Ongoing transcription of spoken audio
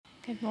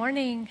Good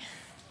morning.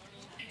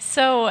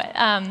 So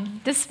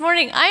this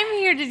morning I'm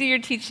here to do your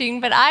teaching,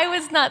 but I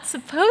was not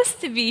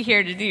supposed to be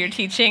here to do your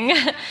teaching.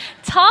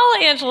 Tall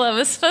Angela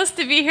was supposed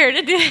to be here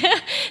to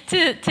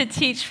to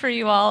teach for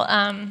you all,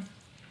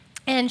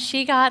 and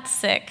she got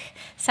sick.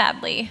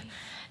 Sadly,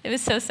 it was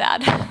so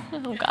sad.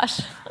 Oh gosh,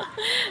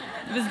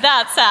 it was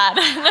that sad.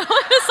 No,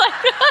 it was like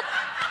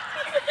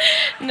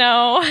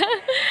no.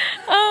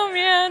 Oh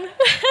man.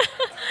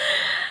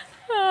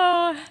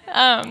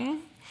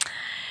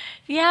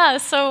 Yeah,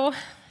 so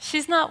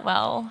she's not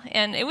well,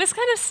 and it was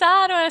kind of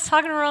sad when I was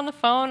talking to her on the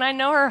phone. I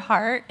know her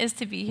heart is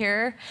to be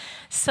here,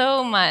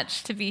 so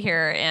much to be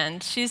here,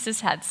 and she's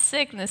just had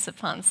sickness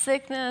upon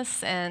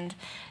sickness, and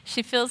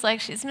she feels like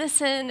she's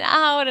missing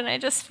out, and I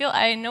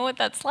know what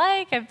that's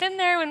like. I've been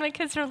there when my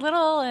kids were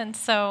little, and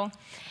so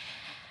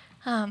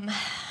I'm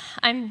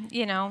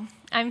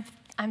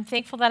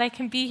thankful that I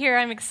can be here.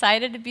 I'm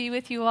excited to be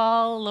with you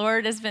all.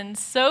 Lord has been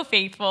so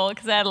faithful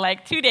because I had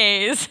like 2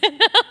 days.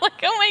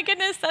 Like, oh my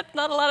goodness, that's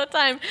not a lot of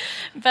time.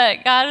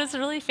 But God was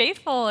really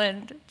faithful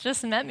and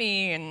just met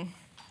me. And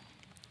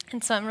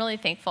so I'm really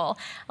thankful.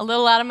 A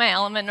little out of my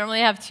element.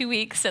 Normally I have 2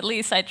 weeks at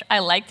least. I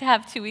like to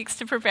have 2 weeks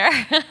to prepare.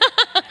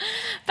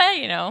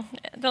 But,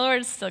 the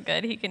Lord's still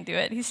good. He can do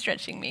it. He's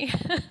stretching me.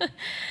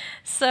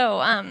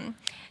 So,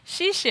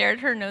 she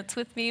shared her notes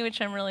with me, which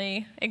I'm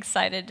really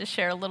excited to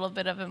share a little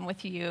bit of them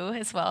with you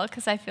as well,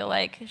 because I feel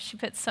like she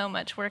put so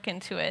much work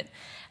into it.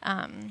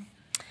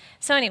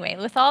 So anyway,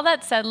 with all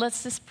that said,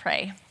 let's just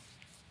pray.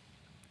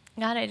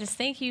 God, I just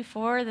thank you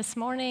for this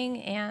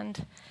morning,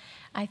 and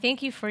I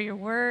thank you for your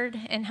word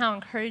and how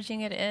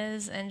encouraging it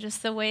is, and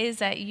just the ways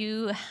that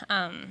you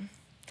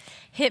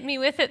hit me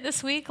with it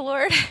this week,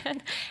 Lord.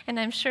 And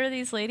I'm sure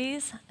these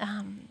ladies,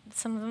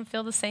 some of them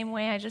feel the same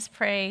way. I just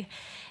pray,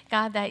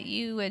 God, that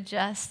you would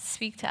just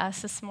speak to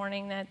us this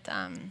morning, that,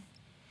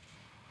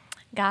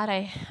 God,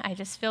 I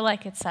just feel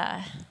like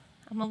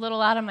I'm a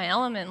little out of my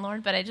element,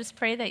 Lord, but I just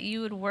pray that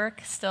you would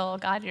work still.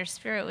 God, your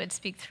spirit would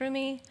speak through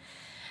me,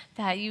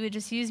 that you would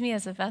just use me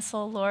as a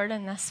vessel, Lord,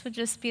 and this would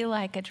just be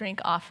like a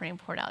drink offering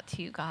poured out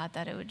to you, God,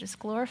 that it would just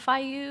glorify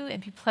you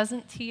and be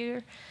pleasant to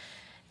you.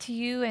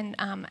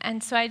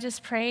 And so I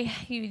just pray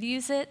you would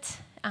use it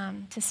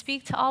to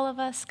speak to all of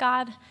us,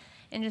 God,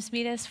 and just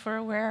meet us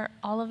for where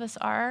all of us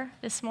are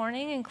this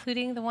morning,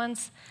 including the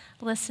ones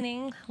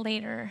listening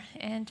later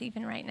and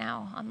even right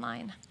now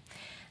online.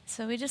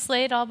 So we just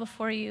lay it all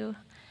before you,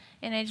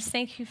 and I just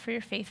thank you for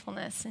your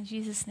faithfulness. In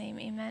Jesus' name,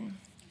 amen.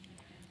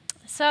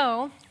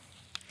 So,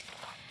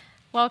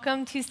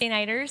 welcome Tuesday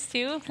nighters,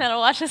 too, that'll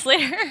watch us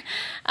later.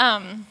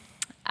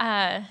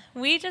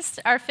 We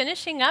just are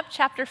finishing up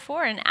chapter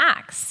 4 in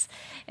Acts.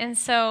 And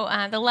so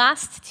the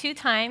last 2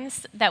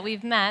 times that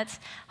we've met,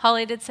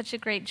 Holly did such a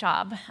great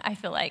job, I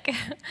feel like,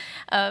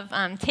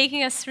 of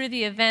taking us through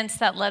the events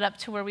that led up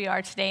to where we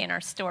are today in our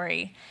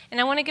story.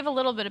 And I want to give a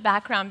little bit of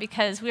background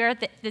because we are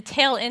at the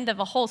tail end of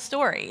a whole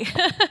story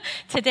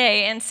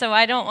today, and so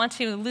I don't want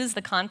to lose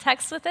the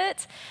context with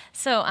it.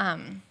 So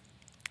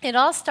it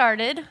all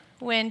started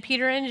when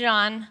Peter and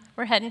John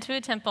were heading to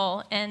a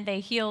temple, and they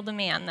healed a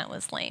man that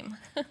was lame.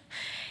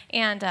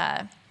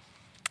 And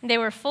they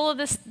were full of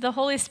the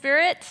Holy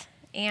Spirit,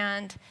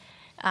 and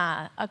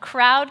a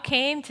crowd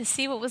came to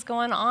see what was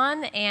going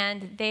on,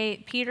 and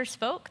Peter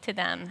spoke to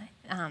them,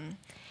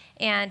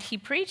 and he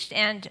preached,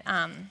 and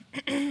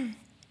it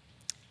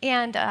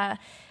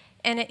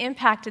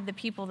impacted the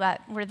people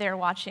that were there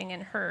watching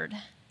and heard.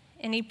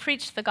 And he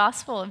preached the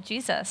gospel of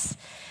Jesus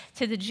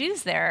to the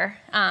Jews there,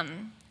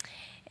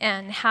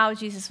 and how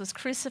Jesus was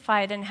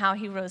crucified and how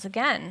he rose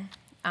again.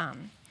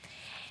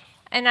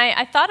 And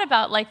I thought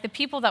about, like, the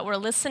people that were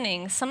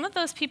listening. Some of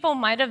those people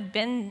might have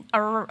been,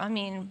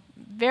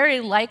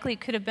 very likely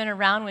could have been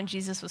around when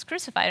Jesus was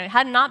crucified. It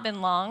had not been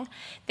long.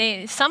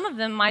 Some of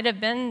them might have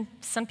been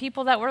some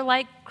people that were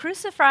like,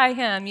 crucify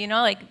him,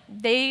 like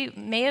they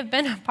may have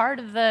been a part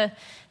of the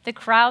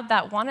crowd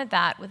that wanted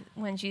that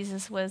when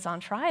Jesus was on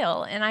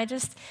trial. And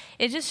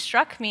it just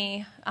struck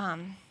me,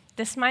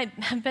 this might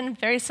have been a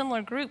very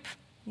similar group,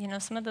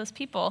 some of those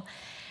people.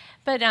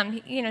 But,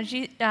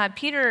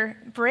 Peter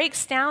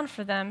breaks down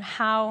for them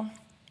how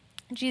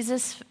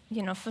Jesus,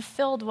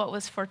 fulfilled what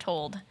was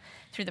foretold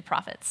through the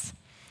prophets.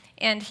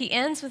 And he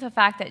ends with the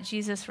fact that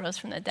Jesus rose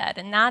from the dead.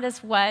 And that is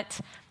what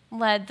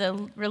led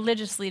the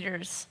religious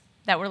leaders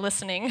that were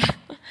listening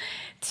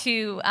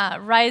to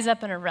rise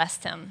up and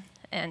arrest him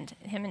and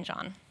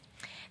John.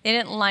 They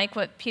didn't like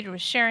what Peter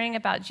was sharing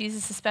about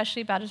Jesus,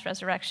 especially about his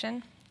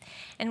resurrection.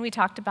 And we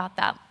talked about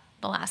that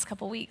the last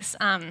couple weeks.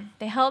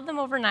 They held them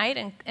overnight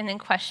and then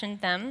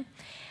questioned them.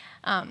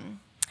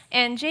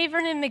 And J.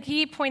 Vernon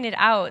McGee pointed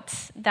out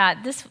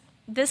that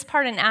this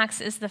part in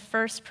Acts is the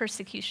first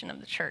persecution of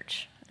the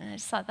church. And I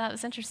just thought that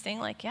was interesting.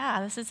 Like,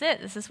 yeah, this is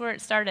it. This is where it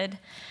started.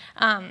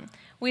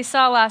 We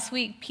saw last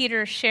week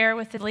Peter share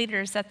with the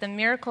leaders that the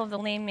miracle of the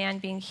lame man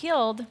being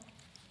healed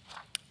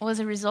was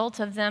a result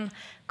of them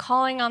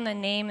calling on the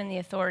name and the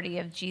authority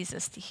of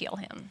Jesus to heal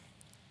him.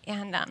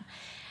 And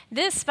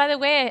This, by the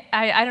way,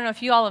 I don't know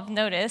if you all have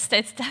noticed,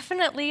 it's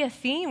definitely a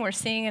theme we're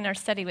seeing in our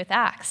study with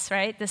Acts,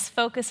 right? This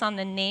focus on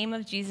the name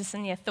of Jesus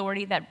and the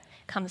authority that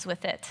comes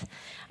with it.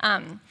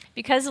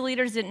 Because the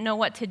leaders didn't know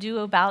what to do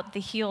about the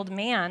healed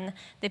man,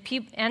 the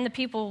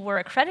people were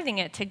accrediting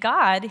it to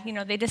God,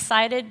 they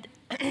decided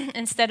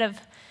instead of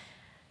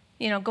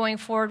going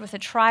forward with a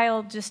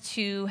trial, just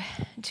to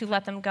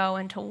let them go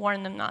and to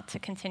warn them not to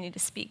continue to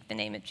speak the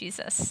name of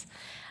Jesus.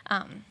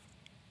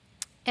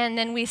 And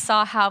then we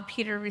saw how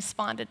Peter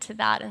responded to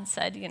that and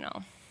said,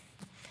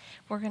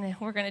 we're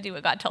gonna do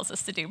what God tells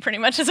us to do, pretty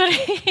much is what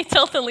he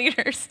told the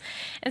leaders.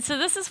 And so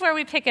this is where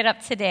we pick it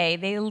up today.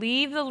 They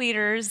leave the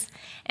leaders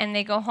and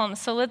they go home.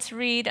 So let's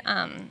read,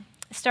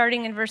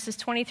 starting in verses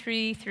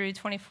 23 through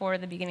 24,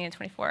 the beginning of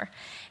 24.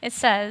 It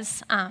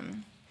says,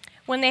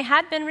 when they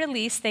had been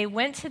released, they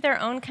went to their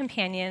own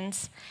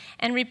companions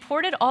and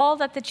reported all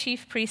that the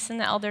chief priests and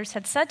the elders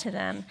had said to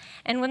them.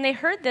 And when they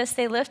heard this,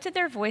 they lifted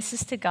their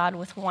voices to God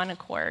with one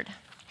accord.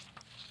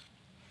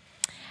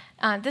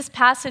 This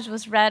passage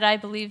was read, I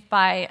believe,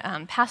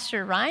 by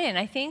Pastor Ryan,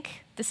 I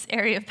think, this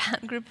area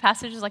of group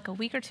passages like a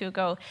week or two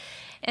ago.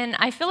 And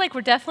I feel like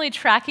we're definitely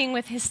tracking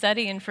with his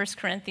study in 1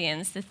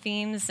 Corinthians, the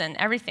themes and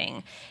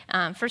everything.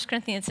 1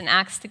 Corinthians and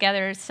Acts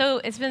together. So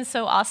it's been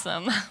so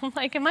awesome. I'm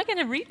like, am I going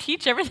to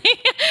reteach everything?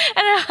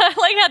 And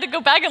I had to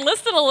go back and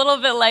listen a little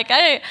bit. Like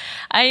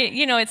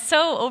it's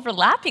so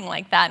overlapping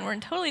like that, and we're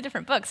in totally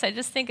different books. I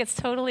just think it's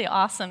totally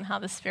awesome how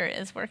the Spirit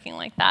is working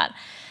like that.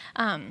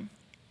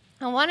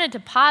 I wanted to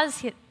pause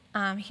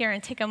here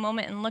and take a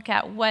moment and look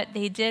at what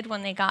they did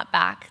when they got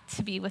back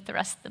to be with the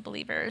rest of the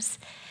believers.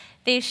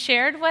 They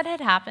shared what had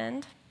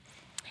happened,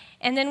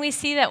 and then we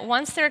see that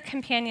once their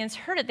companions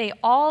heard it, they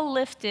all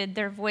lifted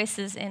their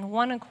voices in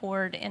one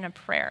accord in a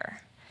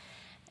prayer.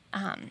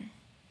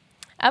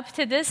 Up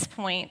to this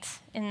point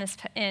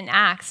in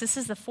Acts, this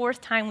is the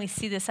fourth time we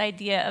see this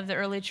idea of the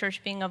early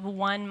church being of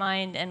one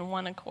mind and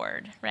one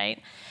accord,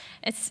 right?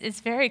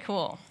 It's very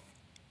cool.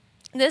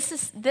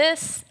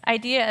 This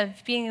idea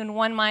of being in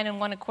one mind and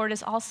one accord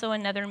is also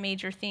another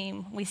major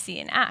theme we see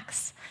in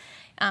Acts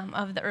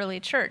of the early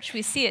church.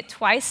 We see it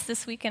twice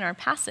this week in our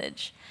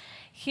passage.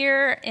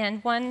 Here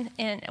and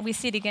we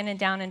see it again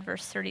down in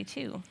verse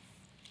 32.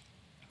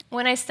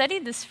 When I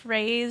studied this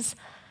phrase,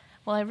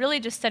 I really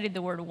just studied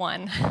the word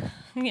one,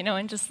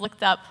 and just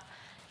looked up,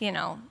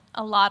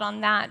 a lot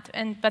on that.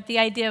 But the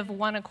idea of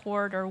one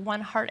accord or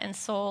one heart and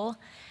soul,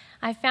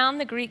 I found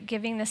the Greek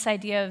giving this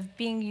idea of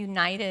being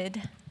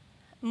united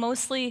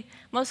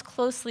most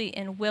closely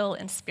in will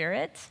and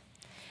spirit.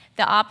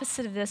 The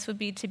opposite of this would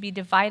be to be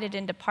divided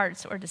into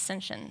parts or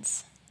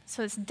dissensions.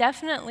 So it's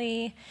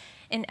definitely,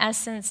 in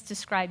essence,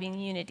 describing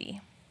unity.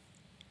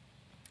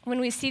 When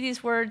we see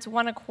these words,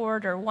 one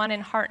accord or one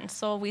in heart and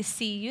soul, we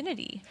see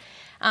unity.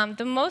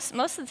 Most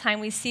of the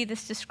time we see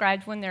this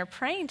described when they're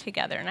praying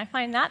together, and I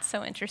find that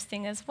so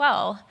interesting as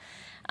well.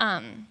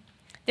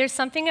 There's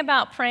something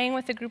about praying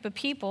with a group of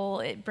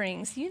people, it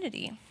brings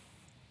unity.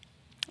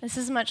 This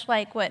is much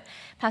like what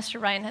Pastor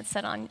Ryan had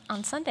said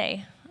on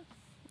Sunday.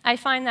 I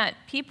find that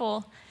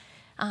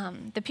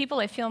the people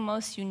I feel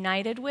most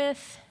united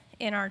with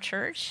in our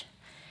church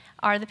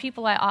are the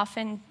people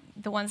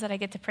the ones that I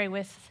get to pray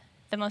with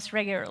the most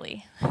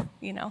regularly. I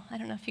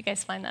don't know if you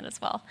guys find that as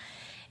well.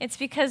 It's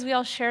because we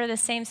all share the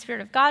same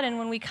Spirit of God, and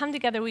when we come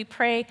together, we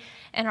pray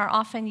and are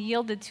often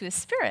yielded to His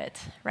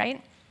Spirit,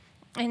 right?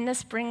 And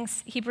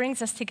He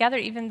brings us together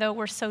even though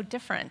we're so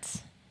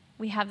different.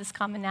 We have this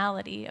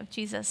commonality of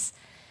Jesus.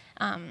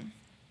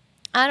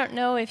 I don't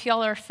know if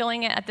y'all are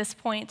feeling it at this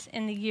point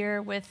in the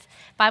year with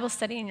Bible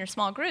study in your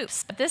small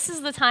groups, but this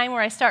is the time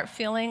where I start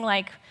feeling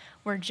like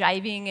we're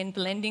jiving and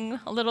blending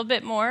a little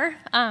bit more.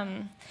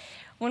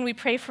 When we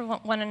pray for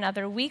one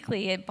another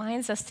weekly, it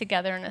binds us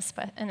together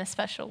in a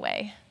special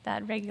way,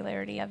 that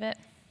regularity of it.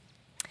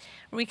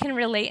 We can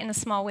relate in a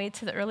small way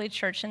to the early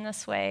church in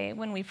this way.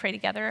 When we pray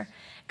together,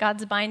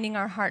 God's binding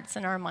our hearts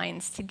and our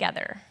minds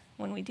together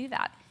when we do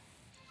that.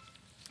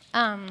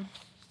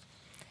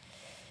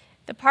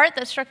 The part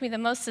that struck me the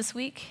most this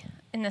week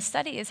in the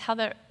study is how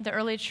the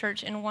early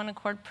church in one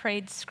accord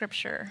prayed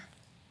Scripture,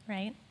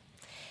 right?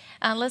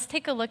 Let's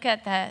take a look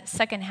at the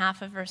second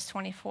half of verse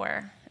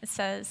 24. It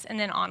says, and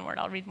then onward,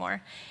 I'll read more.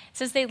 It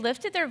says, they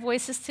lifted their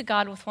voices to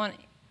God with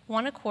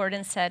one accord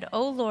and said,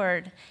 O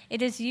Lord,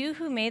 it is you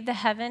who made the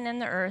heaven and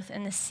the earth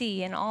and the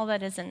sea and all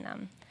that is in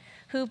them,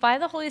 who by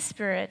the Holy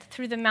Spirit,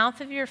 through the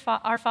mouth of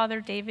our father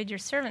David, your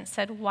servant,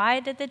 said, why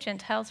did the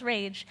Gentiles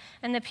rage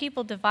and the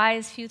people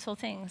devise futile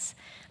things?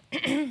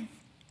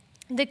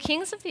 The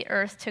kings of the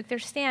earth took their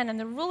stand, and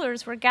the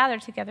rulers were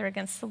gathered together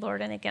against the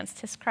Lord and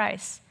against his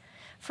Christ.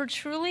 For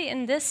truly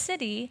in this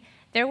city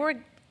there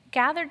were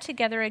gathered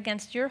together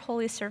against your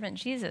holy servant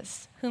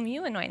Jesus, whom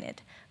you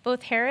anointed,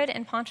 both Herod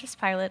and Pontius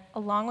Pilate,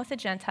 along with the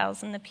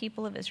Gentiles and the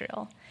people of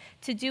Israel,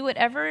 to do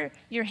whatever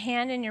your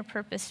hand and your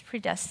purpose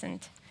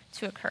predestined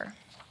to occur.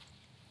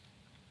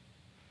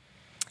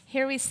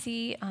 Here we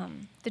see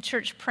the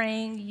church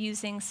praying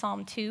using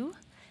Psalm 2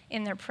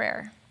 in their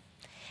prayer.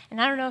 And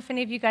I don't know if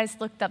any of you guys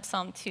looked up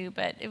Psalm 2,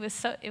 but it was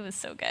so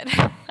good.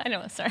 I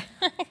know, sorry.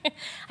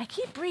 I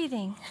keep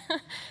breathing.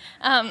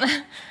 Psalm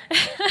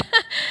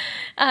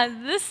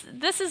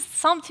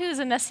 2 is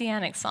a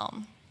messianic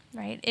psalm,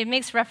 right? It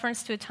makes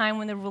reference to a time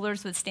when the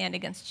rulers would stand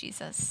against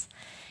Jesus.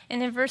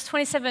 And in verse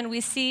 27,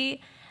 we see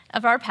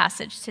of our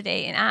passage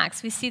today in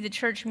Acts, we see the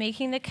church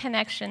making the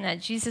connection that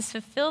Jesus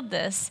fulfilled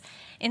this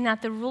in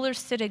that the rulers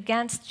stood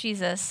against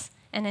Jesus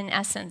and in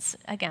essence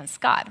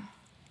against God.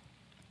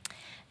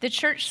 The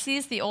church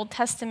sees the Old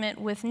Testament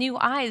with new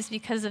eyes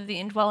because of the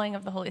indwelling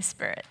of the Holy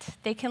Spirit.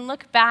 They can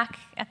look back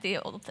at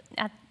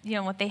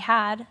what they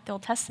had, the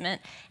Old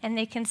Testament, and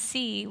they can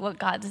see what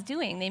God's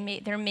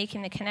doing. They're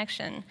making the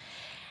connection.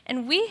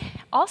 And we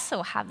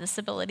also have this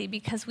ability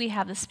because we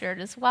have the Spirit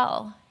as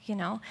well,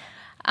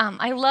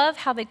 I love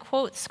how they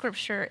quote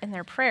Scripture in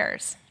their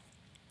prayers.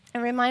 It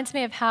reminds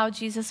me of how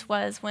Jesus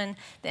was when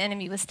the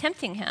enemy was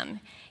tempting him.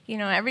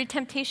 Every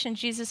temptation,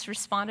 Jesus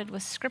responded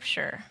with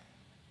Scripture.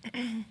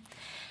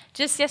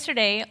 Just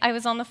yesterday, I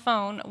was on the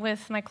phone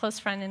with my close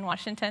friend in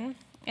Washington,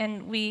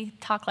 and we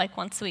talk like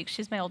once a week.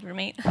 She's my old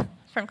roommate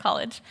from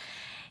college.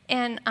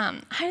 And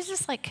I was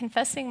just like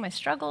confessing my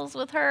struggles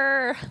with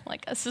her,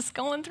 like I was just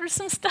going through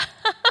some stuff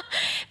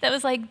that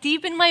was like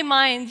deep in my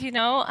mind,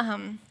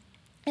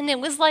 and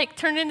it was like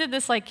turned into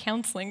this like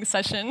counseling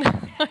session.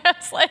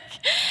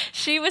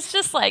 She was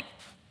just like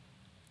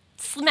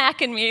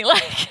smacking me,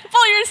 like,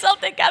 pull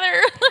yourself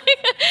together.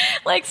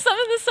 like some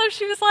of the stuff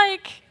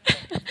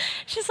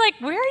she's like,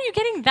 where are you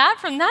getting that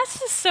from? That's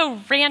just so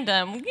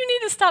random. You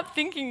need to stop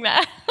thinking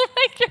that.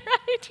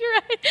 You're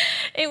right.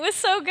 It was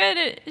so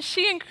good.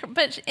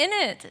 But in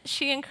it,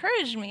 she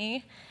encouraged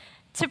me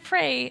to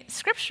pray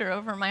Scripture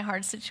over my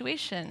hard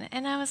situation.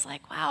 And I was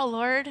like, wow,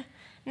 Lord. And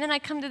then I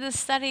come to this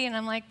study, and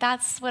I'm like,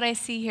 that's what I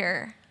see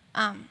here.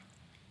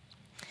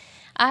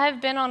 I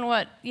have been on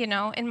what,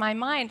 in my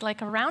mind,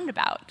 like a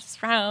roundabout,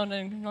 just round,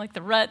 and like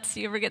the ruts.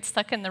 You ever get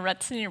stuck in the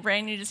ruts in your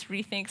brain? You just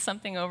rethink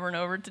something over and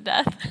over to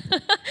death.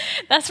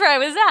 That's where I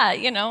was at,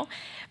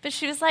 But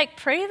she was like,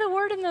 pray the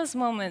word in those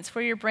moments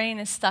where your brain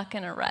is stuck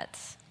in a rut.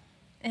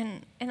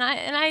 And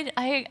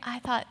I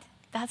thought,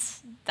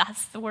 that's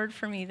the word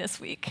for me this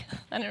week.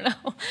 I don't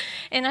know.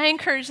 And I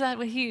encourage that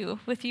with you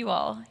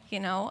all.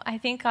 I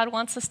think God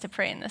wants us to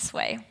pray in this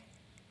way.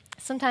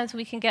 Sometimes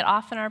we can get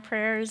off in our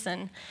prayers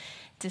and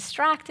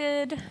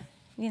distracted,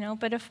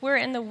 but if we're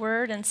in the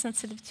Word and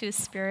sensitive to His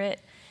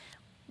Spirit,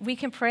 we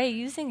can pray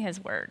using His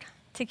Word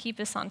to keep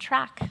us on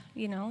track,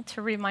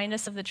 to remind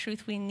us of the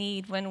truth we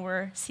need when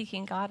we're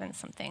seeking God in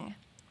something.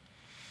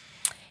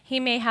 He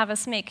may have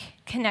us make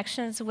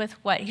connections with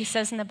what He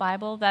says in the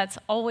Bible that's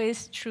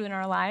always true in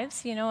our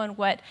lives, and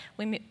what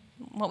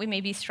we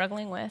may be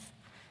struggling with.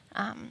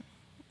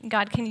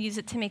 God can use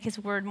it to make His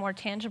Word more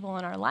tangible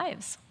in our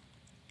lives.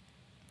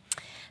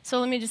 So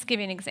let me just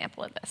give you an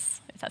example of this,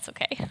 if that's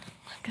okay.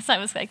 Because I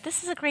was like,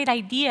 this is a great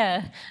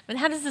idea, but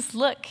how does this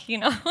look,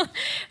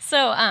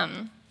 So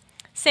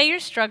say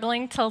you're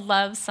struggling to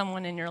love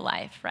someone in your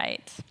life,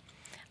 right?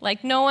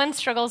 Like no one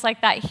struggles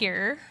like that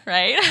here,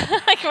 right?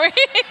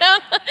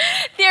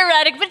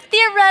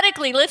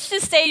 Theoretically, let's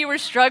just say you were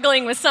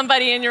struggling with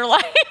somebody in your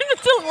life,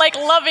 like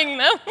loving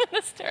them.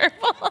 That's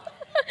terrible.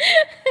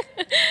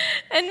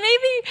 And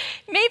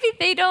maybe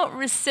they don't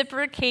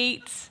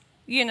reciprocate,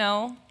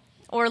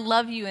 or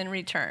love you in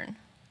return,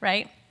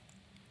 right?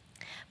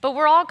 But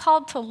we're all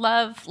called to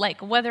love,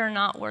 like whether or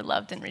not we're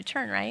loved in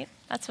return, right?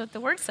 That's what the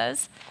word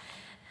says.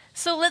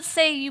 So let's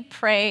say you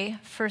pray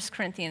 1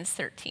 Corinthians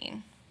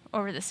 13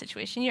 over the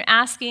situation. You're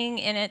asking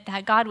in it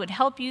that God would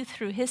help you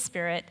through His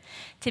Spirit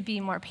to be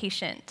more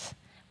patient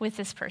with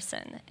this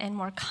person and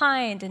more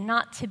kind, and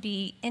not to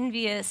be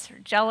envious or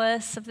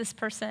jealous of this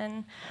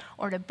person,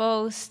 or to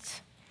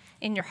boast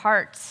in your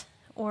heart,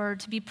 or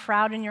to be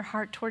proud in your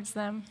heart towards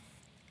them.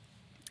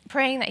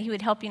 Praying that He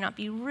would help you not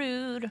be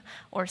rude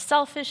or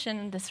selfish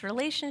in this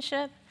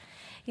relationship.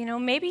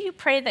 Maybe you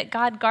pray that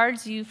God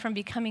guards you from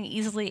becoming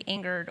easily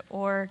angered,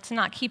 or to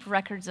not keep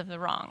records of the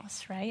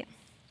wrongs, right?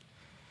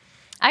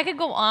 I could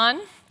go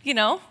on,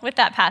 with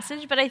that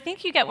passage, but I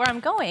think you get where I'm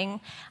going.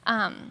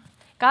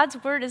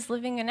 God's word is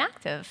living and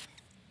active.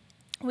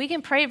 We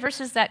can pray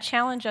verses that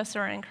challenge us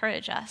or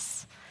encourage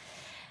us.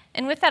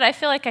 And with that, I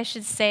feel like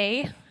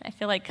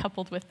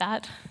coupled with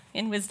that,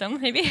 in wisdom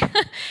maybe,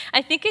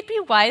 I think it'd be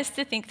wise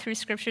to think through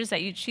scriptures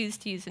that you choose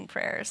to use in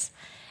prayers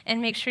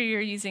and make sure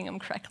you're using them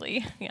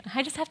correctly.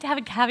 I just have to have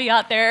a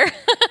caveat there.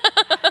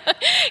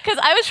 Because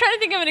I was trying to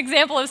think of an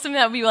example of something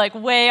that would be like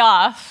way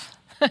off.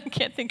 I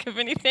can't think of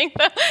anything,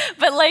 but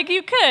like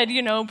you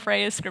could,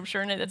 pray a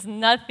scripture and it's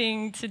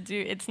nothing to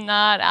do, it's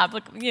not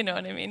applicable, you know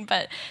what I mean?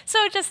 But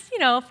so just,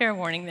 fair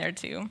warning there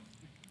too.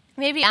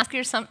 Maybe ask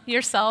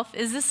yourself,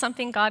 is this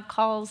something God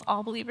calls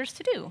all believers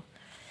to do?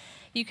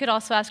 You could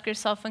also ask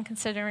yourself when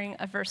considering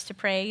a verse to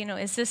pray,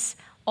 is this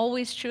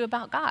always true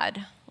about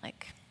God?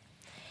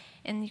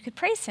 And you could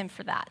praise Him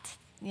for that,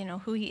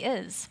 who He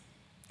is.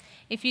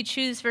 If you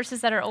choose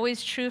verses that are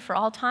always true for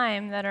all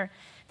time,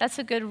 that's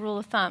a good rule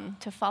of thumb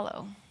to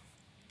follow.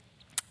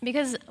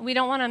 because we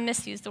don't want to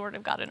misuse the word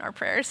of God in our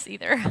prayers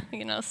either,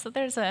 so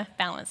there's a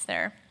balance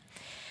there.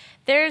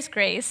 There's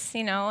grace,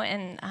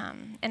 and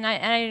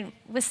I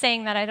was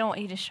saying that I don't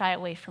want you to shy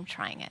away from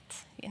trying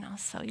it,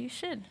 so you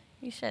should.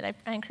 I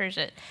encourage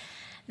it.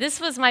 This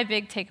was my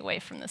big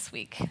takeaway from this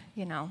week,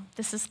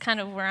 This is kind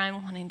of where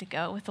I'm wanting to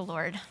go with the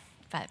Lord.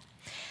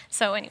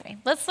 So anyway,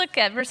 let's look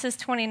at verses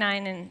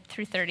 29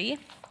 through 30.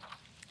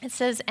 It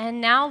says,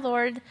 "And now,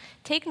 Lord,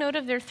 take note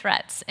of their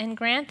threats, and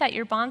grant that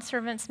your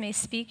bondservants may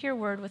speak your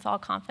word with all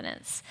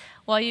confidence,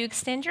 while you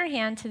extend your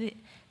hand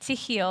to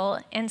heal,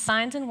 and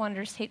signs and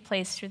wonders take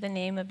place through the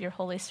name of your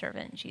holy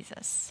servant,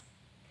 Jesus."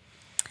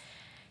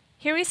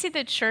 Here we see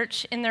the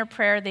church in their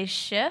prayer, they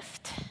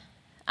shift,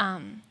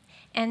 and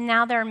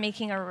now they're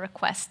making a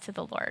request to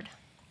the Lord.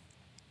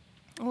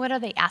 What are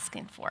they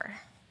asking for?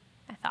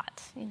 I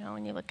thought,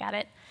 when you look at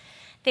it.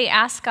 They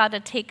ask God to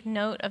take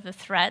note of the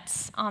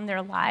threats on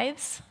their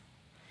lives,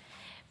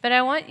 but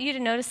I want you to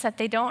notice that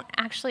they don't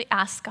actually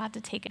ask God to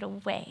take it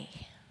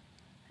away.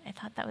 I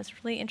thought that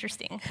was really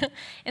interesting.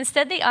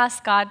 Instead, they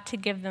ask God to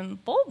give them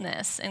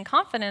boldness and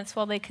confidence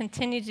while they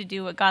continue to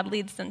do what God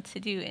leads them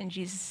to do in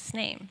Jesus'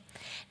 name.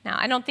 Now,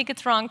 I don't think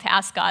it's wrong to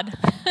ask God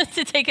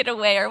to take it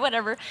away or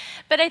whatever,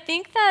 but I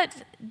think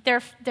that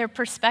their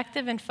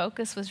perspective and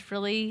focus was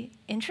really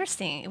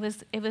interesting.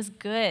 It was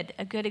good,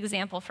 a good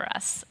example for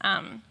us.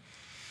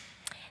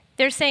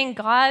 They're saying,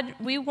 God,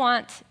 we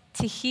want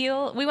to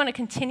heal. We want to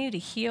continue to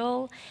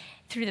heal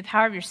through the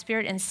power of your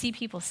Spirit and see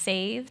people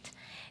saved.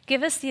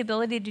 Give us the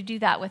ability to do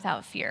that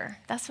without fear.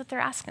 That's what they're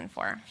asking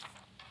for.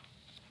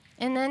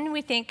 And then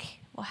we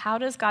think, well, how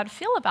does God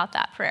feel about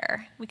that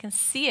prayer? We can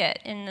see it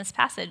in this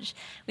passage.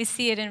 We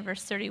see it in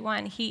verse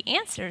 31. He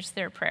answers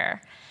their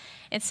prayer.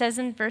 It says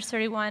in verse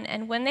 31,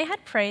 "And when they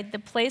had prayed, the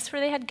place where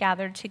they had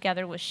gathered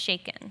together was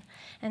shaken.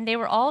 And they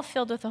were all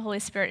filled with the Holy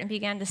Spirit and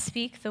began to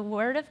speak the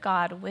word of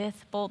God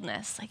with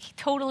boldness." Like he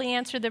totally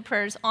answered their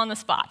prayers on the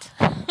spot.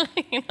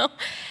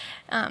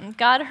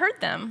 God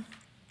heard them.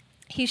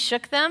 He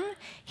shook them,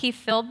 he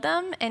filled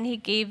them, and he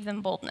gave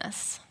them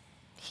boldness.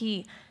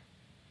 He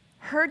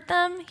heard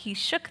them, he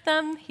shook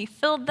them, he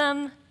filled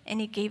them,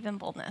 and he gave them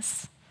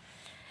boldness.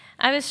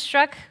 I was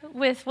struck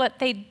with what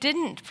they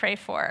didn't pray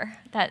for.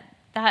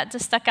 That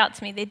just stuck out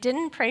to me. They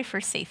didn't pray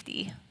for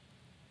safety.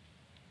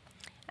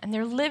 And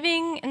they're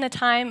living in the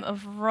time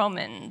of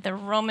the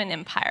Roman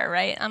Empire,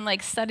 right? I'm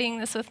like studying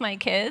this with my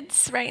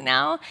kids right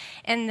now,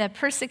 and the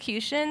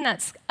persecution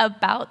that's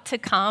about to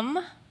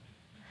come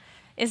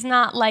is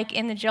not like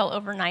in the jail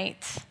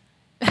overnight.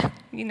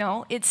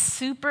 It's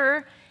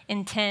super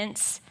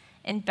intense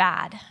and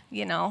bad,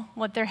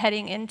 what they're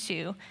heading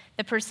into,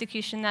 the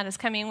persecution that is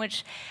coming,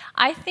 which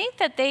I think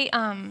that they,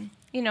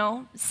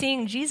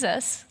 seeing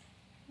Jesus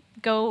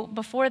go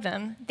before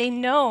them, they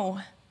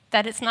know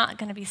that it's not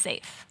going to be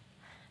safe,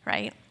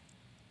 right?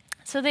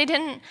 So they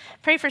didn't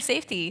pray for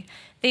safety.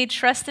 They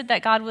trusted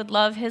that God would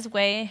love his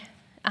way,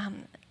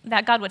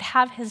 that God would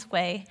have his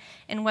way,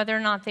 and whether or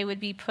not they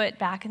would be put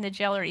back into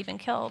jail or even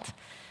killed.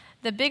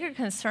 The bigger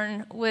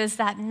concern was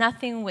that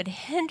nothing would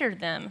hinder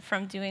them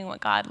from doing what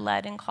God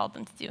led and called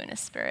them to do in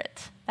his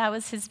Spirit. That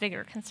was his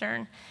bigger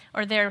concern,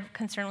 or their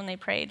concern when they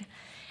prayed.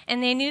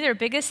 And they knew their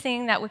biggest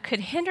thing that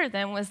could hinder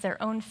them was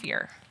their own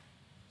fear.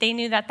 They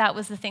knew that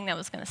was the thing that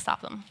was going to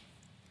stop them,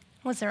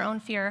 was their own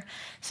fear.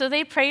 So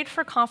they prayed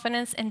for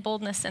confidence and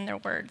boldness in their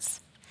words.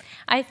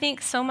 I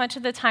think so much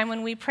of the time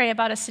when we pray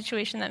about a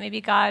situation that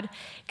maybe God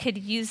could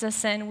use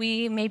us in,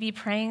 we may be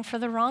praying for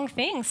the wrong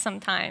things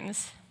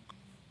sometimes.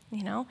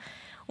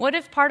 What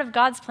if part of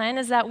God's plan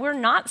is that we're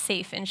not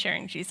safe in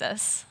sharing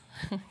Jesus?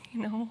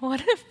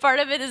 What if part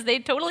of it is they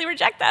totally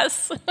reject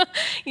us? But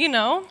it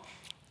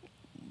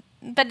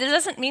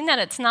doesn't mean that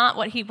it's not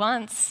what he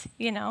wants,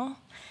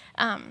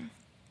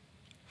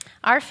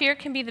 Our fear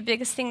can be the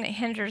biggest thing that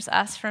hinders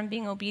us from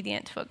being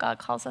obedient to what God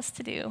calls us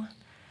to do.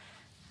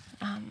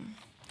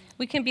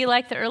 We can be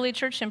like the early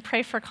church and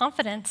pray for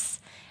confidence,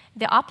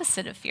 the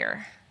opposite of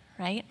fear,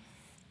 right?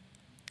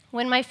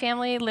 When my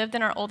family lived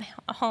in our old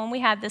home, we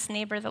had this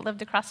neighbor that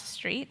lived across the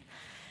street,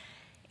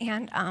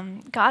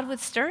 and God would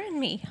stir in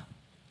me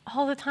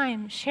all the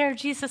time, share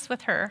Jesus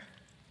with her.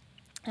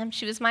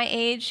 She was my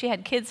age, she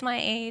had kids my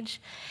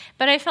age,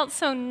 but I felt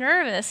so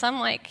nervous.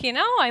 I'm like,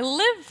 I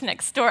live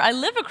next door, I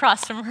live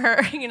across from her,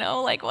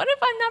 like, what if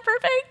I'm not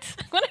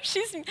perfect? What if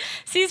she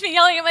sees me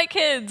yelling at my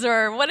kids?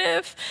 Or what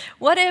if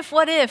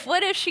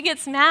she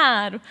gets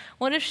mad?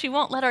 What if she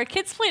won't let our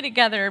kids play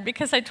together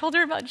because I told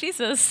her about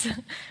Jesus?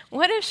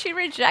 What if she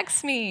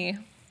rejects me?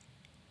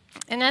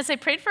 And as I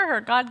prayed for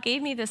her, God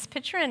gave me this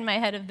picture in my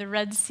head of the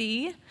Red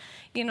Sea,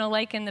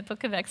 like in the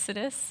book of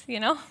Exodus,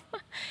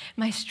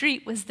 My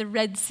street was the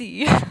Red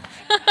Sea.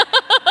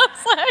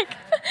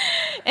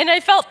 And I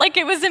felt like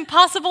it was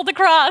impossible to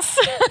cross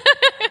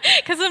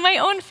because of my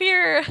own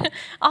fear,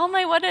 all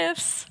my what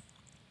ifs.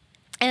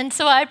 And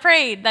so I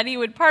prayed that he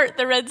would part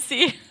the Red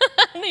Sea,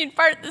 and he'd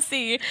part the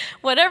sea.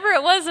 Whatever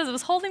it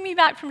was holding me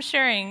back from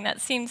sharing that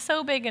seemed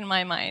so big in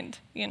my mind,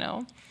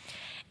 And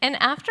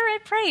after I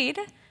prayed,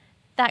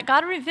 that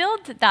God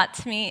revealed that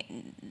to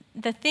me,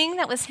 the thing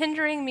that was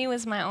hindering me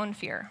was my own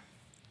fear.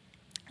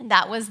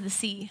 That was the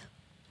C,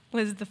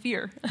 was the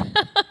fear.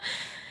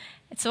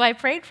 And so I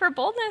prayed for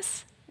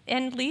boldness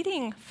and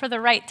leading for the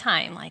right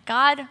time. Like,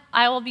 God,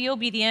 I will be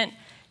obedient.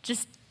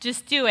 Just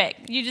do it.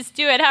 You just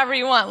do it however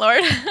you want,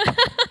 Lord.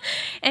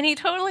 And he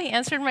totally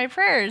answered my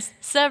prayers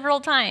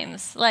several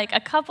times. Like a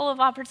couple of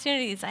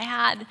opportunities I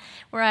had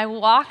where I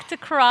walked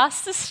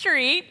across the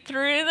street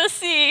through the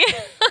sea.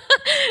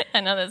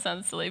 I know that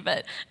sounds silly,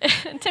 but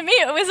to me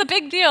it was a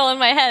big deal in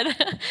my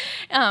head.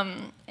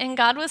 And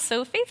God was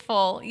so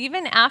faithful.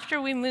 Even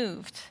after we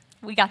moved,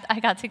 I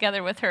got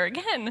together with her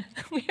again.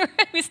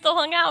 We still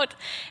hung out.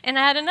 And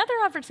I had another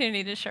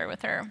opportunity to share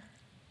with her.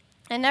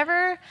 I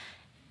never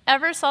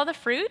ever saw the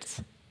fruit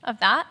of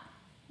that.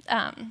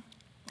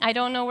 I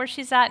don't know where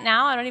she's at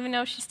now. I don't even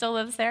know if she still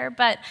lives there.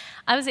 But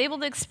I was able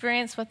to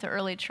experience what the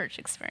early church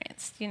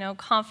experienced,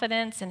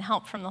 confidence and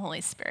help from the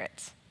Holy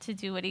Spirit to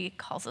do what he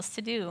calls us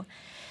to do.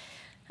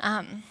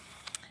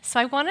 So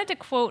I wanted to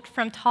quote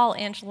from Tall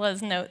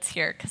Angela's notes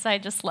here because I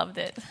just loved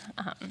it.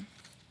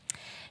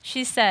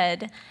 She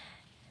said,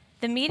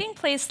 "The meeting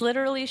place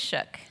literally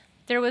shook.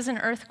 There was an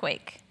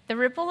earthquake. The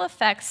ripple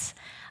effects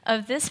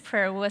of this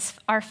prayer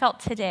are felt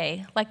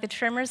today, like the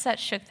tremors that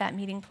shook that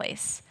meeting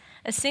place.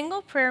 A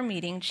single prayer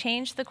meeting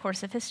changed the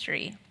course of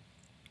history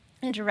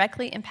and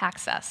directly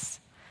impacts us.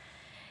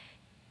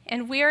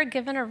 And we are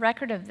given a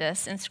record of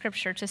this in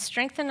Scripture to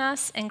strengthen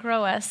us and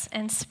grow us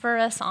and spur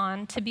us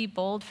on to be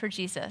bold for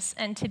Jesus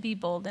and to be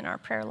bold in our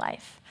prayer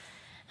life."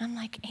 I'm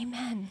like,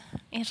 amen,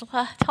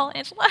 Angela, Tall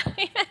Angela,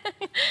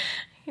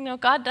 amen.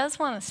 God does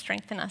want to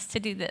strengthen us to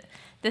do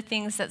the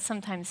things that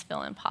sometimes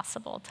feel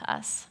impossible to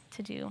us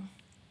to do.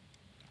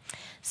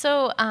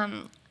 So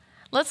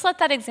let's let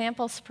that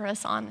example spur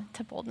us on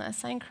to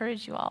boldness. I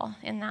encourage you all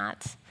in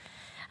that.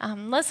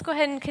 Let's go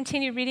ahead and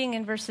continue reading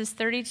in verses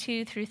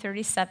 32 through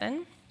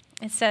 37.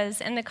 It says,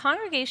 "And the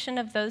congregation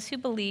of those who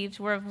believed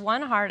were of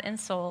one heart and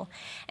soul,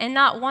 and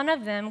not one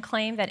of them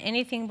claimed that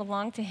anything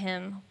belonged to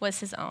him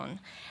was his own,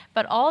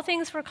 but all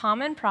things were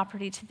common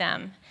property to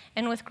them.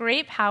 And with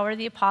great power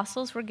the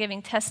apostles were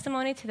giving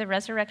testimony to the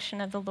resurrection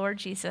of the Lord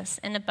Jesus,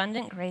 and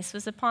abundant grace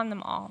was upon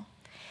them all.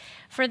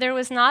 For there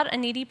was not a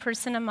needy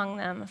person among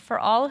them, for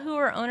all who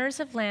were owners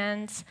of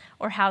lands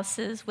or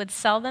houses would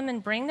sell them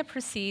and bring the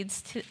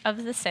proceeds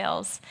of the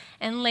sales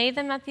and lay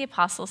them at the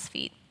apostles'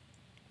 feet.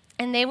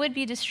 And they would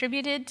be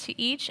distributed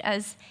to each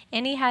as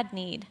any had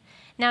need.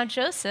 Now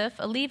Joseph,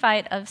 a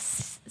Levite of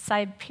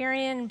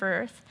Cyprian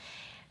birth,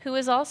 who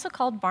was also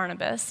called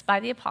Barnabas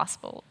by the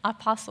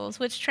apostles,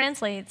 which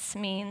translates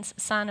means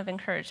son of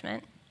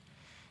encouragement,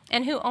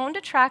 and who owned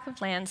a tract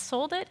of land,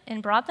 sold it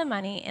and brought the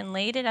money and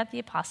laid it at the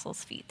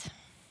apostles' feet."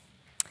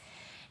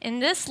 In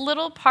this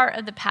little part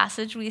of the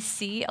passage, we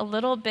see a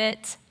little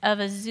bit of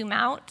a zoom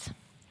out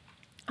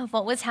of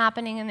what was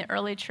happening in the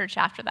early church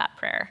after that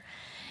prayer.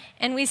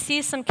 And we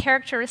see some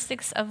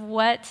characteristics of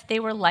what they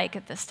were like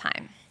at this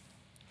time.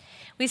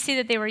 We see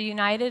that they were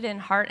united in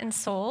heart and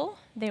soul.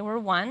 They were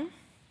one.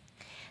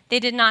 They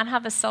did not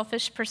have a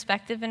selfish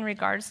perspective in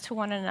regards to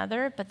one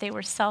another, but they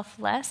were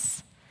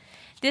selfless.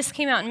 This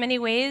came out in many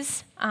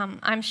ways,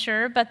 I'm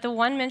sure, but the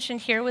one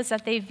mentioned here was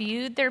that they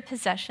viewed their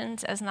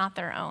possessions as not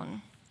their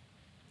own.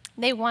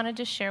 They wanted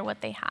to share what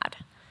they had.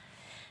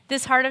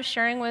 This heart of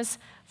sharing was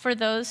for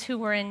those who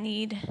were in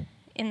need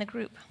in the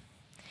group.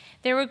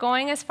 They were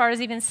going as far as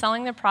even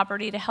selling their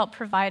property to help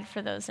provide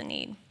for those in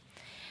need.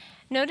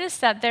 Notice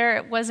that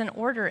there was an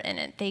order in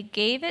it. They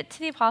gave it to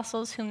the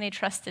apostles whom they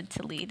trusted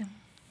to lead.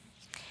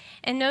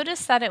 And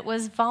notice that it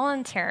was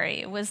voluntary.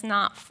 It was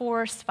not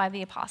forced by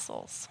the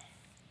apostles.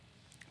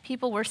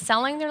 People were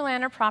selling their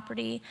land or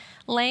property,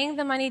 laying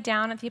the money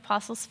down at the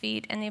apostles'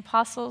 feet, and the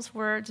apostles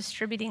were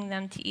distributing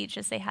them to each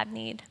as they had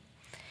need.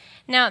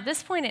 Now, at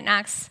this point in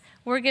Acts,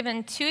 we're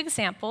given two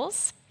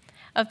examples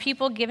of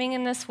people giving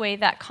in this way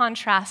that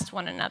contrast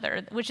one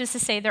another, which is to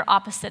say they're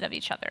opposite of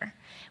each other.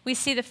 We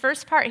see the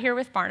first part here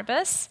with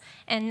Barnabas,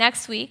 and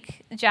next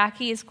week,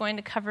 Jackie is going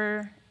to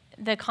cover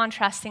the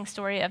contrasting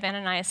story of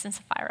Ananias and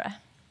Sapphira.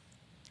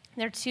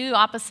 They're two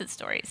opposite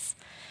stories.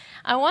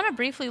 I want to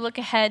briefly look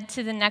ahead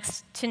to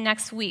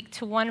next week,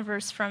 to one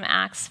verse from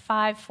Acts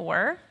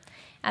 5:4.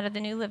 Out of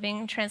the New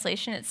Living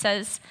Translation, it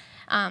says,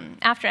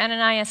 after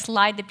Ananias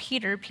lied to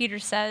Peter, Peter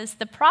says,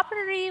 "The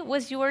property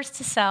was yours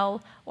to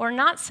sell or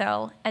not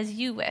sell as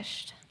you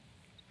wished."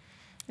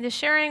 The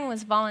sharing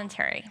was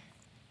voluntary.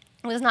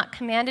 It was not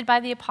commanded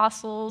by the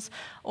apostles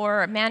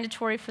or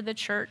mandatory for the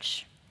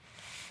church.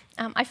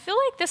 I feel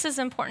like this is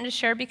important to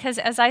share because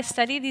as I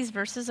studied these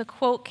verses, a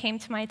quote came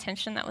to my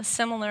attention that was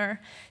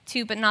similar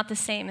to, but not the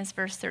same as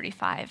verse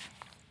 35.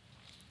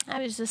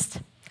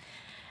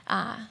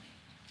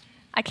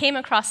 I came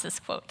across this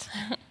quote.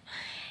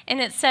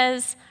 And it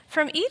says,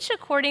 "From each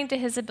according to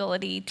his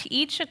ability, to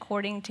each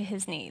according to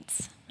his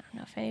needs." I don't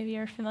know if any of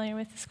you are familiar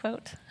with this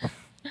quote.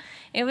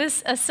 It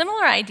was a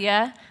similar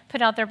idea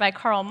put out there by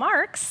Karl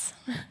Marx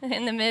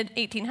in the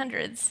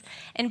mid-1800s.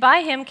 And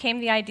by him came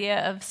the idea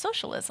of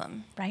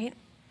socialism, right?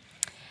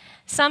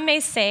 Some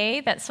may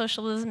say that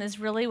socialism is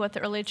really what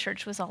the early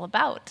church was all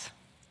about.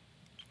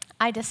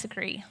 I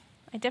disagree.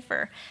 I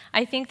differ.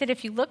 I think that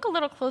if you look a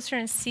little closer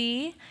and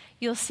see,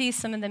 you'll see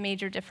some of the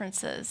major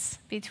differences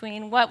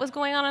between what was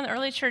going on in the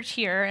early church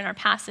here in our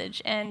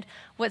passage and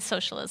what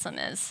socialism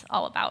is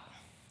all about.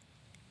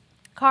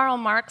 Karl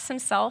Marx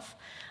himself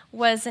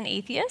was an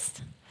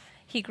atheist.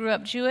 He grew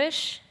up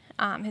Jewish.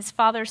 His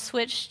father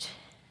switched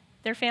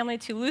their family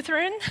to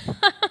Lutheran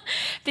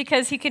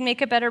because he could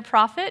make a better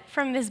profit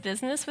from his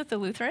business with the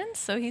Lutherans,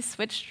 so he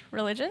switched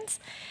religions.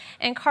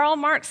 And Karl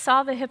Marx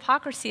saw the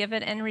hypocrisy of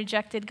it and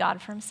rejected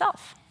God for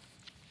himself.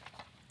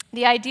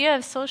 The idea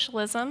of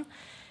socialism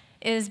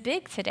is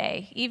big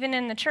today, even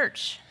in the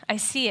church. I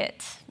see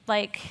it.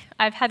 Like,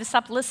 I've had to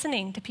stop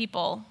listening to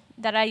people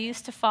that I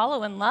used to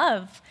follow and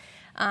love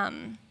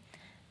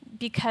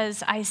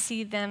because I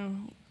see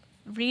them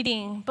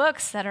reading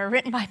books that are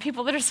written by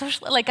people that are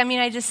social.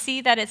 I just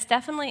see that it's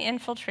definitely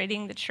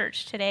infiltrating the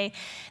church today.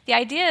 The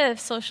idea of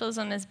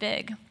socialism is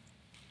big,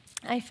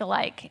 I feel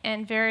like,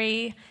 and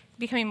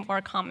becoming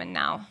more common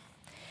now.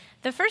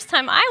 The first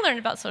time I learned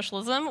about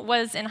socialism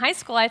was in high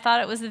school. I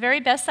thought it was the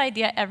very best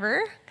idea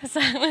ever because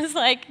I was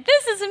like,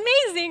 this is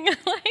amazing.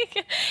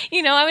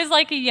 I was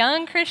like a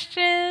young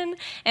Christian,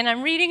 and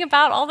I'm reading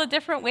about all the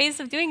different ways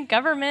of doing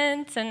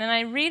government, and then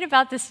I read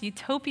about this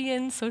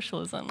utopian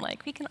socialism.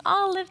 Like, we can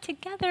all live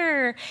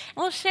together, and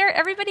we'll share.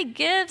 Everybody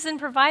gives and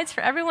provides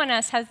for everyone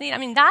else has need.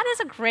 That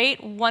is a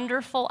great,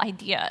 wonderful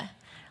idea,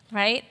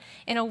 right?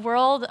 In a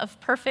world of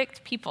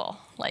perfect people.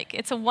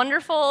 It's a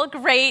wonderful,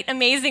 great,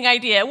 amazing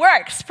idea. It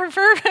works for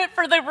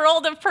the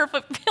world of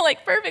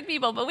perfect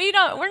people, but we're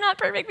not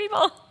perfect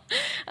people.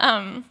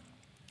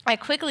 I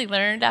quickly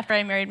learned after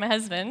I married my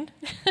husband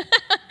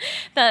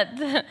that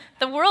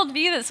the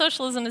worldview that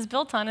socialism is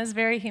built on is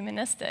very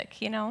humanistic,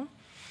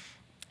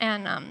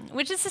 and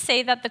which is to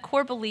say that the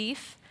core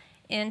belief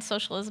in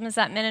socialism is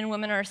that men and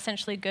women are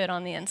essentially good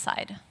on the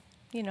inside.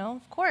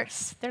 Of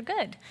course, they're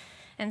good.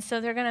 And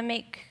so they're going to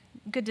make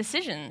good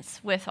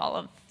decisions with all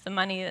of the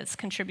money that's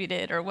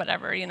contributed or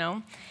whatever,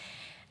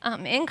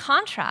 In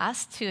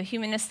contrast to a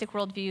humanistic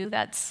worldview,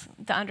 that's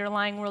the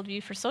underlying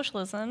worldview for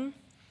socialism,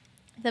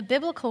 the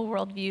biblical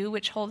worldview,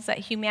 which holds that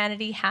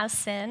humanity has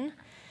sin,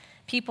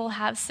 people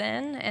have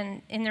sin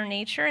and in their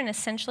nature and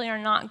essentially are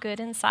not good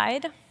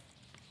inside.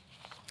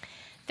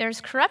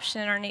 There's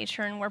corruption in our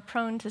nature and we're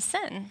prone to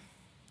sin.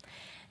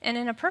 And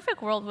in a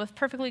perfect world with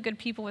perfectly good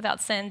people without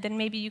sin, then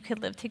maybe you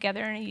could live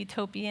together in a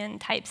utopian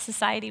type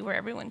society where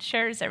everyone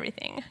shares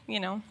everything,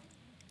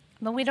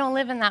 But we don't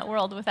live in that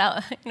world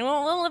without, we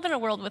don't live in a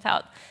world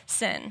without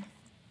sin.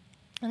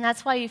 And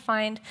that's why you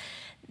find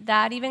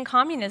that even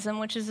communism,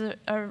 which is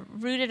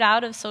rooted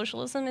out of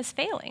socialism, is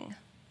failing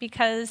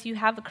because you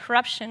have a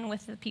corruption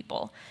with the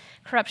people,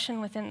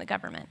 corruption within the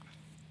government.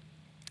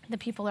 The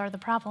people are the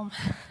problem.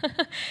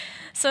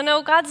 So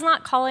no, God's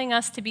not calling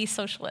us to be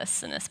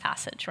socialists in this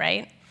passage,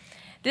 right?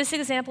 This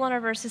example in our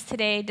verses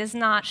today does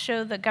not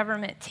show the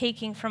government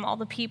taking from all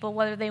the people,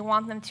 whether they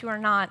want them to or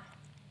not,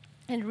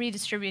 and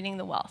redistributing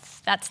the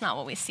wealth. That's not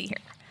what we see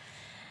here.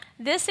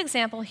 This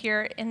example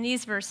here in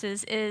these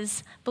verses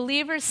is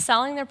believers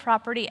selling their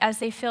property as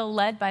they feel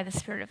led by the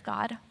Spirit of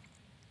God,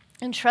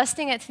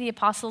 entrusting it to the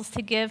apostles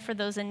to give for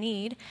those in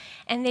need,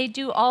 and they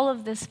do all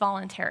of this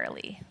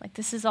voluntarily.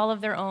 This is all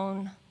of their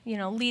own,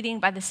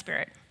 leading by the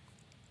Spirit.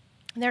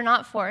 They're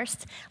not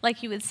forced,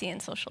 like you would see in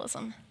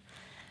socialism.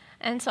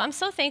 And so I'm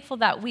so thankful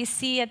that we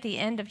see at the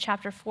end of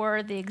chapter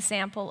 4 the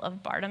example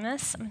of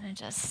Bartimaeus. I'm going to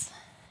just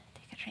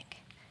take a drink.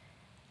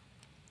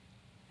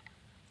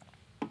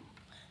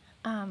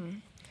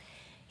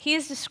 He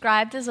is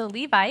described as a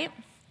Levite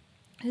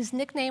whose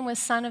nickname was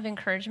Son of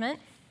Encouragement.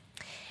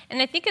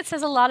 And I think it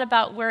says a lot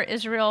about where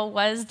Israel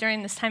was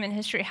during this time in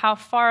history, how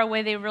far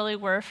away they really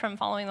were from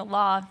following the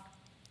law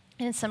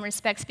in some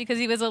respects, because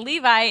he was a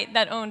Levite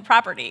that owned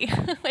property,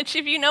 which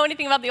if you know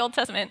anything about the Old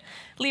Testament,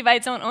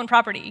 Levites don't own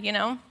property,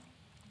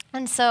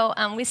 And so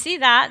we see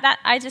that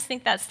I just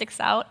think that sticks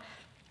out.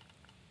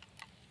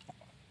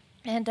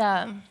 And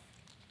hang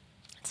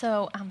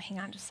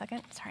on just a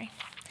second, sorry.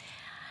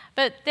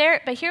 But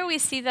here we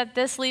see that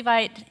this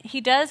Levite, he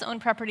does own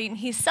property, and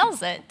he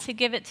sells it to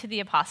give it to the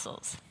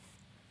apostles.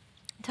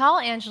 Tal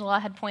Angela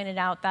had pointed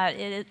out that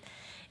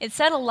it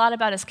said a lot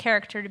about his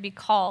character to be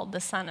called the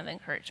Son of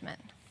Encouragement.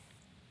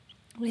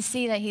 We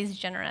see that he's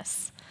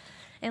generous.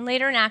 And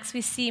later in Acts, we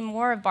see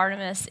more of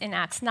Bartimaeus in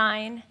Acts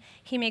 9.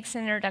 He makes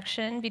an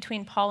introduction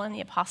between Paul and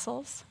the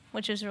apostles,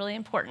 which is really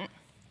important.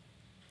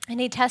 And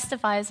he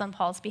testifies on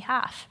Paul's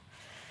behalf.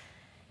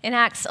 In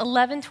Acts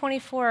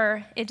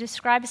 11:24, it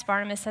describes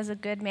Bartimaeus as a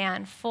good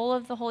man, full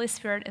of the Holy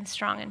Spirit and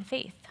strong in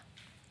faith.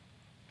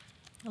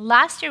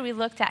 Last year, we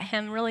looked at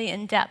him really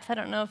in depth. I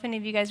don't know if any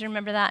of you guys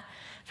remember that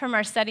from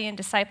our study in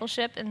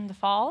discipleship in the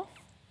fall.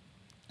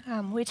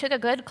 We took a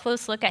good,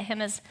 close look at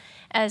him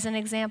as an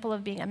example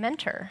of being a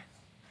mentor.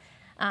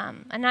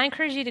 And I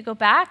encourage you to go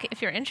back,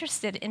 if you're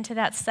interested, into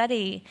that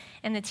study,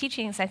 and the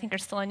teachings, I think, are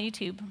still on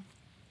YouTube.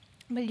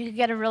 But you can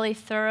get a really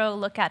thorough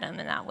look at him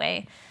in that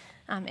way.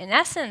 In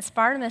essence,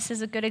 Bartimaeus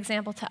is a good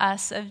example to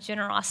us of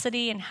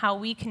generosity and how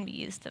we can be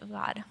used of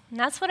God. And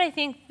that's what I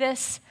think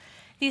this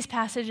these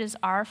passages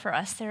are for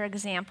us. They're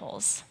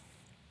examples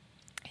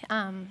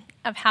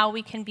of how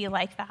we can be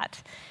like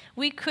that.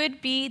 We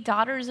could be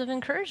daughters of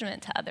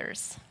encouragement to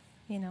others,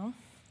 you know.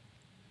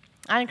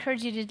 I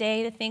encourage you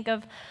today to think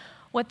of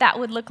what that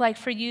would look like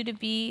for you to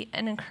be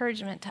an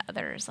encouragement to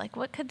others. Like,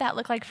 what could that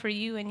look like for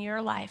you in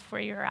your life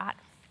where you're at?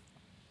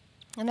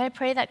 And I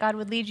pray that God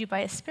would lead you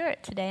by His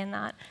Spirit today in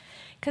that,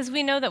 because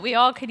we know that we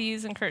all could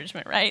use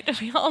encouragement, right?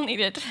 We all need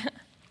it.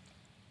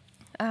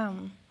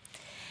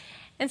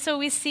 And so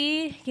we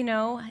see, you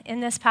know, in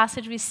this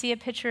passage, we see a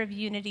picture of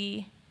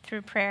unity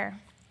through prayer.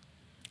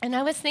 And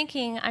I was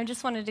thinking, I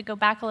just wanted to go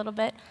back a little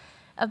bit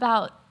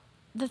about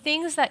the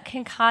things that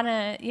can kind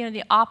of, you know,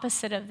 the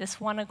opposite of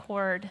this one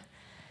accord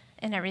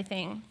and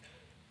everything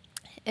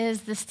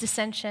is this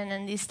dissension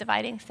and these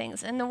dividing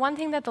things. And the one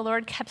thing that the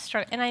Lord kept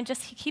struggling, and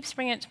He keeps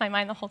bringing it to my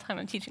mind the whole time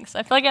I'm teaching, so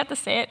I feel like I have to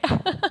say it.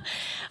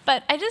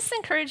 But I just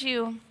encourage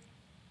you,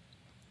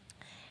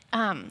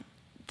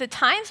 the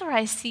times where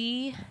I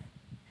see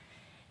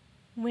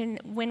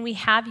when we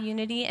have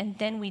unity and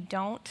then we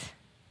don't,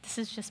 this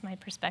is just my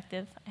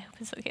perspective, I hope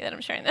it's okay that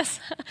I'm sharing this,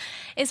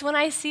 is when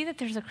I see that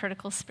there's a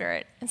critical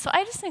spirit. And so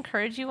I just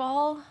encourage you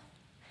all,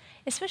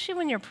 especially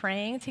when you're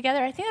praying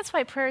together. I think that's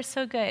why prayer is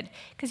so good,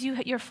 because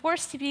you're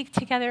forced to be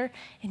together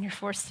and you're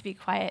forced to be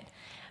quiet.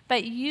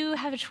 But you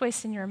have a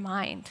choice in your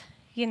mind,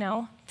 you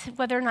know, to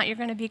whether or not you're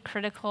going to be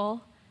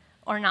critical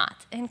or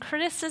not. And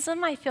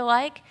criticism, I feel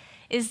like,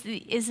 is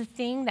a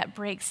thing that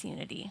breaks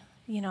unity,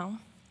 you know,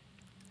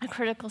 a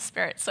critical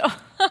spirit. So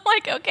I'm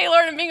like, okay,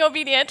 Lord, I'm being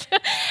obedient.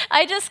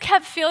 I just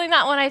kept feeling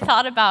that when I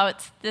thought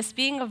about this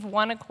being of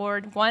one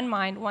accord, one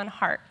mind, one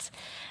heart.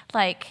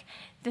 Like,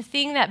 the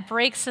thing that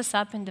breaks us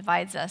up and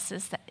divides us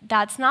is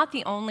that's not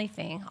the only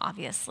thing,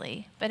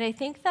 obviously. But I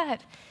think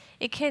that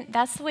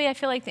that's the way I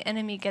feel like the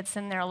enemy gets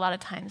in there a lot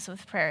of times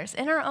with prayers.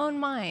 In our own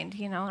mind,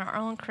 you know, in our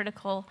own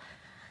critical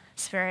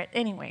spirit.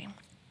 Anyway,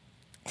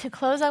 to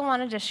close, I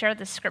wanted to share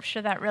the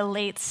scripture that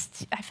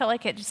relates I felt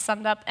like it just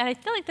summed up, and I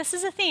feel like this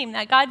is a theme,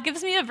 that God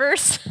gives me a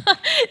verse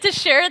to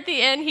share at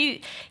the end.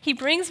 He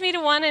brings me to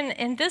one,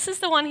 and this is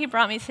the one He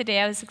brought me today.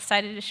 I was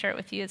excited to share it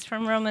with you. It's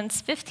from Romans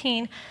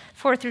 15,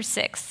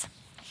 4-6.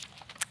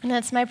 And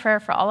that's my prayer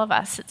for all of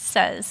us. It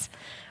says,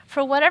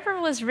 "For whatever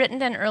was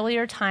written in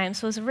earlier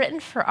times was written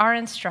for our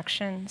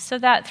instruction, so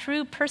that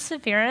through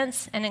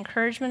perseverance and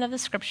encouragement of the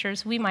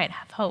scriptures we might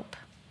have hope.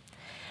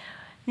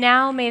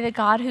 Now may the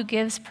God who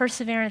gives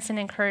perseverance and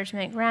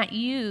encouragement grant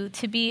you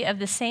to be of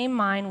the same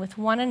mind with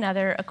one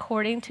another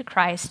according to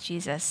Christ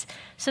Jesus,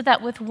 so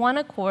that with one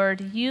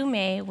accord you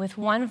may with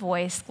one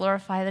voice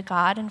glorify the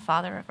God and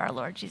Father of our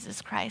Lord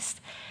Jesus Christ."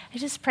 I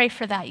just pray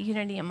for that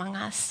unity among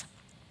us.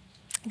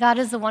 God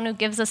is the one who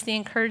gives us the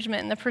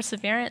encouragement and the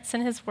perseverance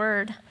in His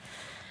word,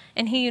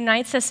 and He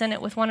unites us in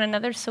it with one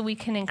another so we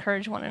can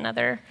encourage one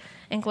another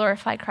and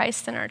glorify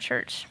Christ in our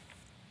church.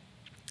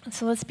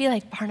 So let's be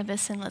like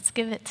Barnabas and let's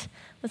give it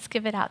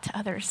out to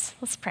others.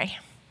 Let's pray.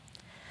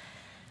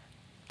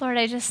 Lord,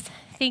 I just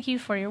thank You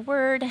for Your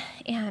word,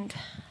 and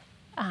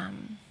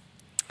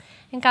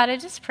God, I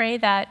just pray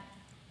that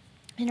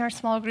in our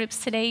small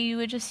groups today, You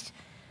would just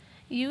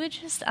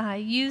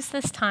use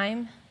this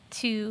time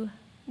to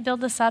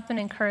build us up and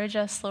encourage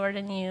us, Lord,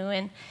 in You,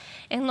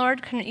 and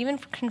Lord, even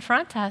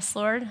confront us,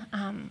 Lord,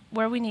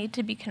 where we need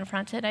to be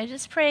confronted. I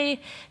just pray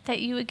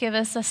that You would give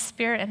us a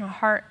spirit and a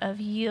heart of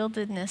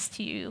yieldedness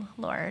to You,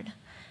 Lord.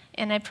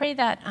 And I pray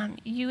that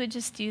You would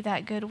just do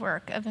that good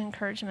work of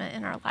encouragement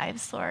in our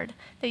lives, Lord,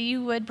 that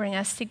You would bring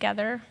us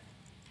together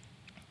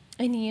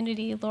in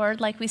unity,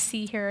 Lord, like we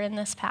see here in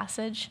this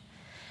passage.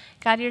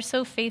 God, You're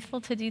so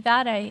faithful to do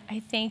that. I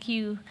thank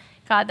You,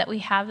 God, that we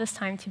have this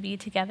time to be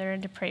together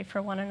and to pray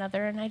for one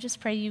another. And I just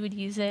pray You would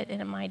use it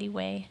in a mighty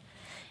way.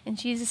 In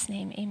Jesus'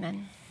 name,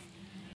 amen.